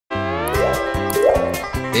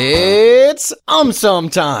It's AumSum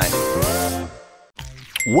time!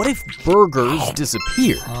 What if burgers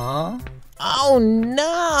disappeared? Huh? Oh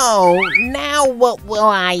no! Now what will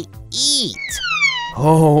I eat?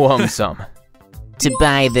 Oh, AumSum. To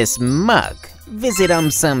buy this mug, visit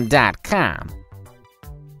AumSum.com.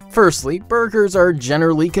 Firstly, burgers are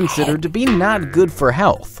generally considered to be not good for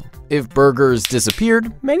health. If burgers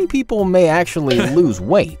disappeared, many people may actually lose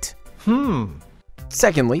weight.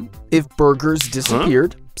 Secondly, if burgers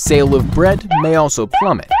disappeared, sale of bread may also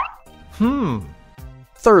plummet.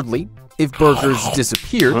 Thirdly, if burgers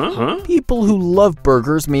disappeared, people who love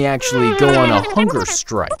burgers may actually go on a hunger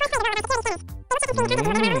strike.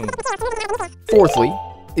 Fourthly,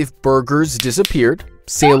 if burgers disappeared,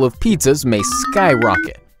 sale of pizzas may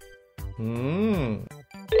skyrocket.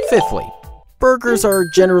 Fifthly, burgers are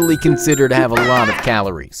generally considered to have a lot of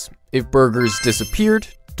calories. If burgers disappeared,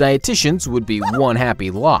 dietitians would be one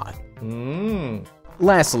happy lot.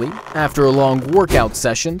 Lastly, after a long workout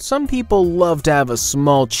session, some people love to have a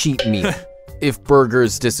small cheat meal. If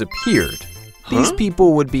burgers disappeared, these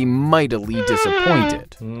people would be mightily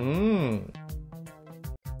disappointed.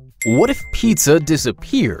 What if pizza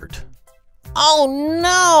disappeared? Oh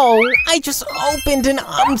no! I just opened an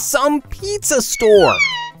AumSum pizza store!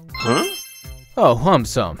 Oh,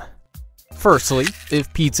 AumSum. Firstly,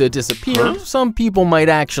 if pizza disappeared, some people might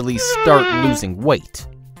actually start losing weight.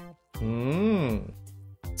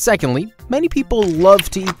 Secondly, many people love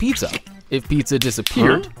to eat pizza. If pizza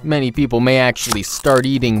disappeared, many people may actually start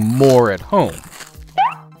eating more at home.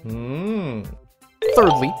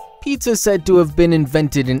 Thirdly, pizza is said to have been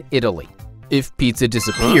invented in Italy. If pizza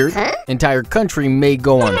disappeared, entire country may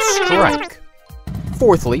go on strike.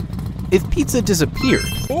 Fourthly, if pizza disappeared,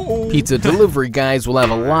 pizza delivery guys will have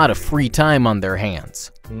a lot of free time on their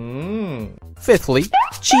hands. Fifthly,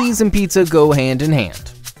 cheese and pizza go hand in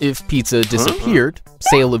hand. If pizza disappeared,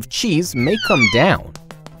 sale of cheese may come down.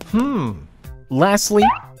 Lastly,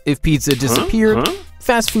 if pizza disappeared,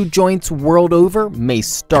 fast food joints world over may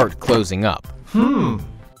start closing up.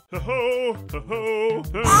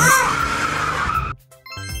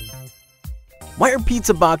 Why are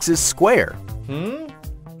pizza boxes square?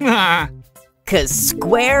 'Cause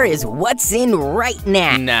square is what's in right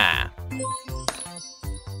now. Nah.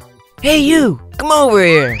 Hey you, come over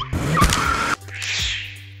here.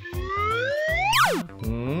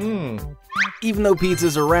 Even though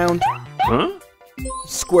pizza's are round,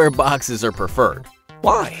 square boxes are preferred.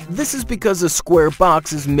 Why? This is because a square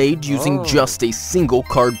box is made using just a single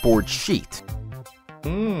cardboard sheet.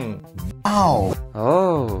 Oh.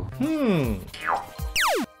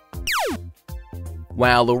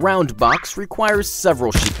 While a round box requires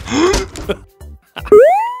several sheets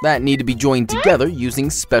that need to be joined together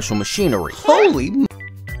using special machinery. Holy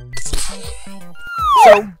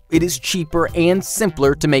So, it is cheaper and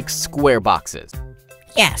simpler to make square boxes.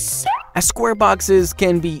 Yes. As square boxes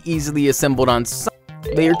can be easily assembled on site,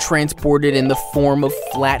 they are transported in the form of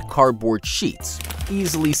flat cardboard sheets,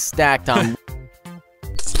 easily stacked on.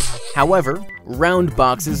 However, round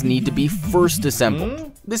boxes need to be first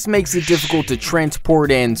assembled. This makes it difficult to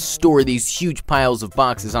transport and store these huge piles of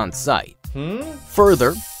boxes on site.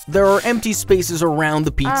 Further, there are empty spaces around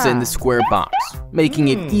the pizza in the square box, making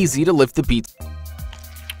it easy to lift the pizza.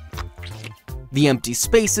 The empty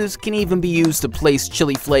spaces can even be used to place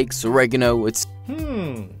chili flakes, oregano, etc.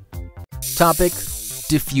 Topic: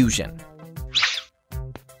 diffusion.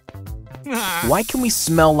 Why can we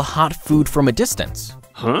smell hot food from a distance?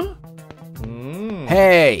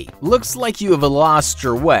 Hey, looks like you have lost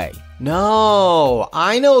your way. No,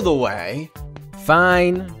 I know the way.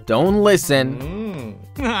 Fine, don't listen.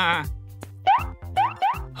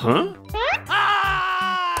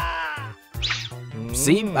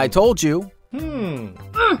 See, I told you.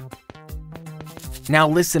 Now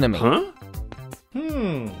listen to me.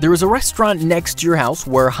 There is a restaurant next to your house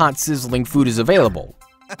where hot sizzling food is available,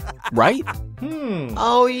 right?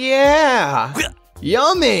 Oh yeah.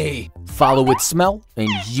 Yummy. Follow its smell and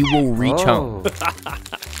you will reach home.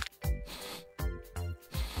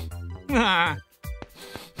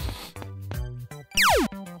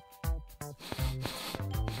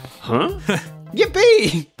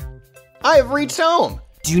 Yippee! I have reached home.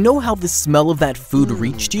 Do you know how the smell of that food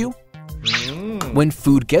reached you? When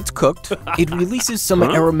food gets cooked, it releases some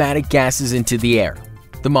aromatic gases into the air.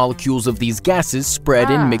 The molecules of these gases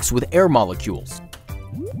spread and mix with air molecules.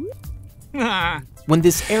 When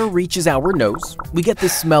this air reaches our nose, we get the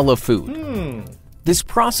smell of food. This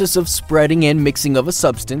process of spreading and mixing of a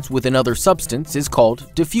substance with another substance is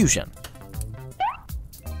called diffusion.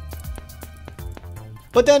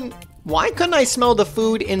 But then, why couldn't I smell the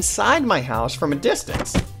food inside my house from a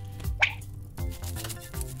distance?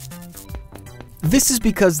 This is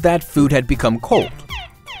because that food had become cold.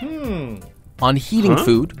 On heating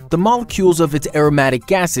food, the molecules of its aromatic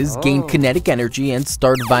gases gain kinetic energy and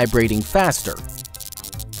start vibrating faster.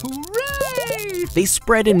 Hooray! They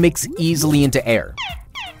spread and mix easily into air,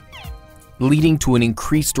 leading to an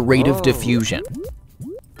increased rate of diffusion.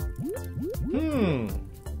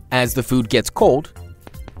 As the food gets cold,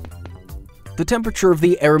 the temperature of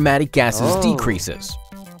the aromatic gases decreases.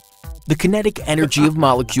 The kinetic energy of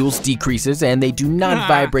molecules decreases and they do not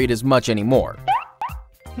vibrate as much anymore.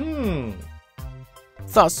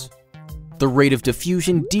 Thus, the rate of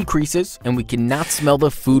diffusion decreases and we cannot smell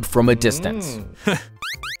the food from a distance.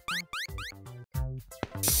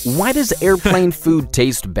 Why does airplane food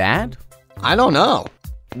taste bad? I don't know.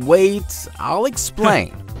 Wait, I'll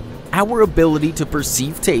explain. Our ability to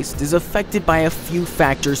perceive taste is affected by a few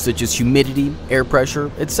factors such as humidity, air pressure,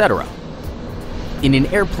 etc. In an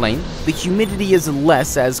airplane, the humidity is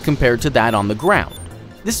less as compared to that on the ground.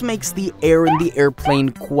 This makes the air in the airplane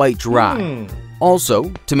quite dry. Also,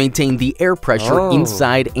 to maintain the air pressure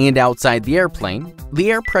inside and outside the airplane, the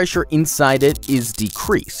air pressure inside it is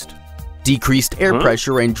decreased. Decreased air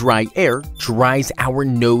pressure and dry air dries our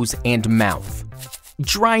nose and mouth.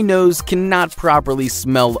 Dry nose cannot properly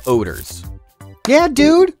smell odors. Yeah,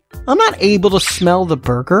 dude. I'm not able to smell the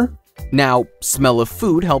burger. Now, smell of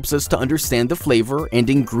food helps us to understand the flavor and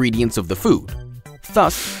ingredients of the food.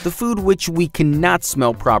 Thus, the food which we cannot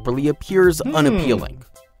smell properly appears unappealing.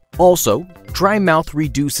 Also, dry mouth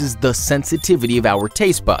reduces the sensitivity of our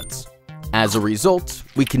taste buds. As a result,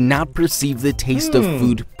 we cannot perceive the taste of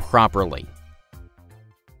food properly.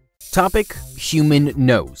 Topic: human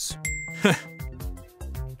nose.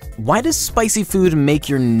 Why does spicy food make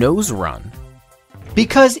your nose run?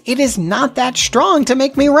 Because it is not that strong to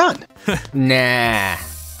make me run. Nah.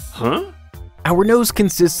 Our nose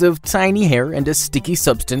consists of tiny hair and a sticky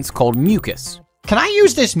substance called mucus. Can I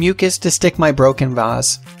use this mucus to stick my broken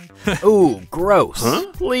vase? Ooh, gross.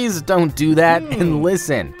 Please don't do that and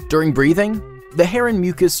listen. During breathing, the hair and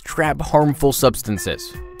mucus trap harmful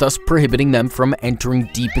substances, thus prohibiting them from entering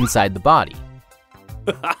deep inside the body.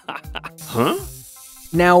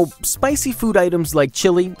 Now, spicy food items like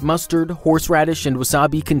chili, mustard, horseradish, and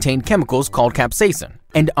wasabi contain chemicals called capsaicin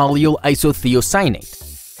and allyl isothiocyanate.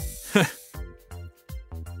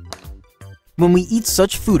 When we eat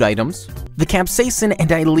such food items, the capsaicin and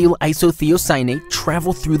allyl isothiocyanate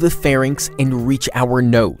travel through the pharynx and reach our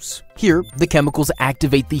nose. Here, the chemicals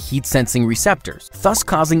activate the heat-sensing receptors, thus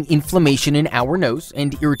causing inflammation in our nose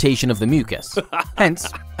and irritation of the mucus. Hence,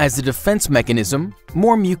 as a defense mechanism,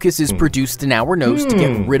 more mucus is produced in our nose to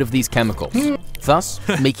get rid of these chemicals, thus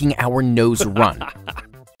making our nose run.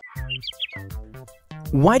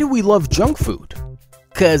 Why do we love junk food?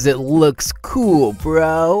 'Cause it looks cool,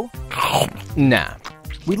 bro. Nah.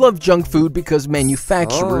 We love junk food because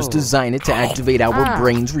manufacturers design it to activate our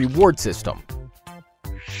brain's reward system.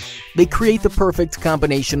 They create the perfect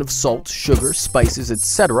combination of salt, sugar, spices,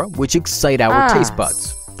 etc., which excite our taste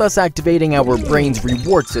buds, thus activating our brain's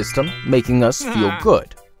reward system, making us feel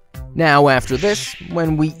good. Now, after this,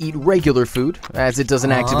 when we eat regular food, as it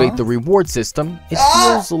doesn't activate the reward system, it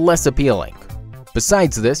feels less appealing.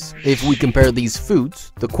 Besides this, if we compare these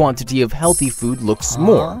foods, the quantity of healthy food looks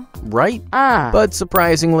more, right? But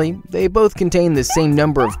surprisingly, they both contain the same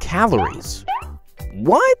number of calories.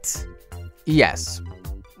 What? Yes.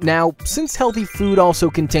 Now, since healthy food also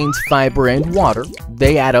contains fiber and water,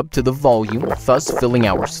 they add up to the volume, thus filling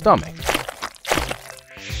our stomach.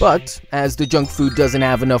 But, as the junk food doesn't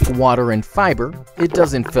have enough water and fiber, it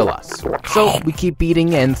doesn't fill us. So, we keep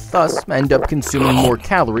eating and thus end up consuming more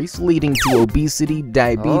calories, leading to obesity,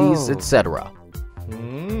 diabetes, etc.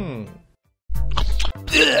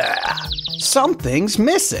 Something's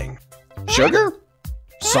missing. Sugar?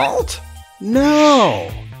 Salt? No,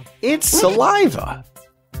 it's saliva.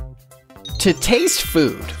 To taste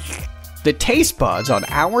food, the taste buds on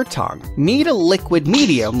our tongue need a liquid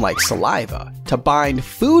medium like saliva to bind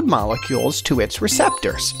food molecules to its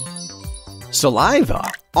receptors. Saliva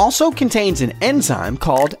also contains an enzyme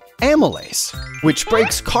called amylase, which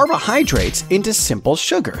breaks carbohydrates into simple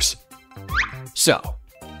sugars. So,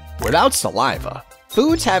 without saliva,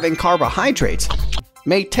 foods having carbohydrates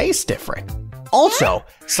may taste different. Also,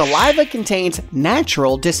 saliva contains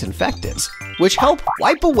natural disinfectants, which help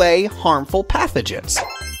wipe away harmful pathogens.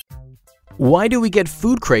 Why do we get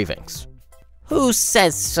food cravings? Who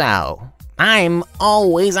says so? I'm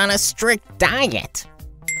always on a strict diet.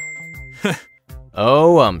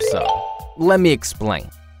 Oh, AumSum. Let me explain.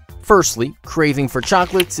 Firstly, craving for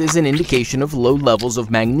chocolates is an indication of low levels of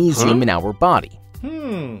magnesium in our body.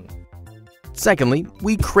 Secondly,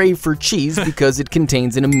 we crave for cheese because it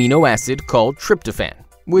contains an amino acid called tryptophan,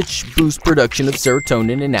 which boosts production of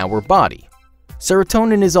serotonin in our body.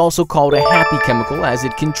 Serotonin is also called a happy chemical as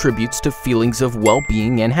it contributes to feelings of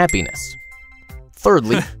well-being and happiness.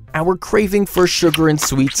 Thirdly, our craving for sugar and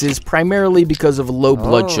sweets is primarily because of low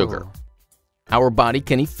blood sugar. Our body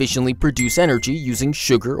can efficiently produce energy using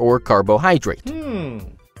sugar or carbohydrate.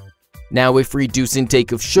 Now, if we reduce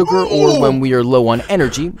intake of sugar or when we are low on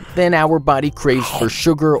energy, then our body craves for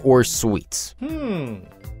sugar or sweets.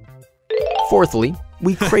 Fourthly,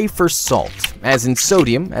 we crave for salt, as in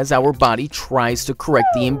sodium, as our body tries to correct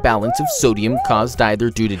the imbalance of sodium caused either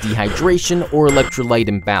due to dehydration or electrolyte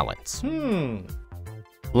imbalance.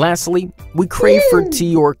 Lastly, we crave for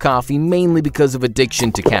tea or coffee mainly because of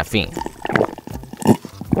addiction to caffeine.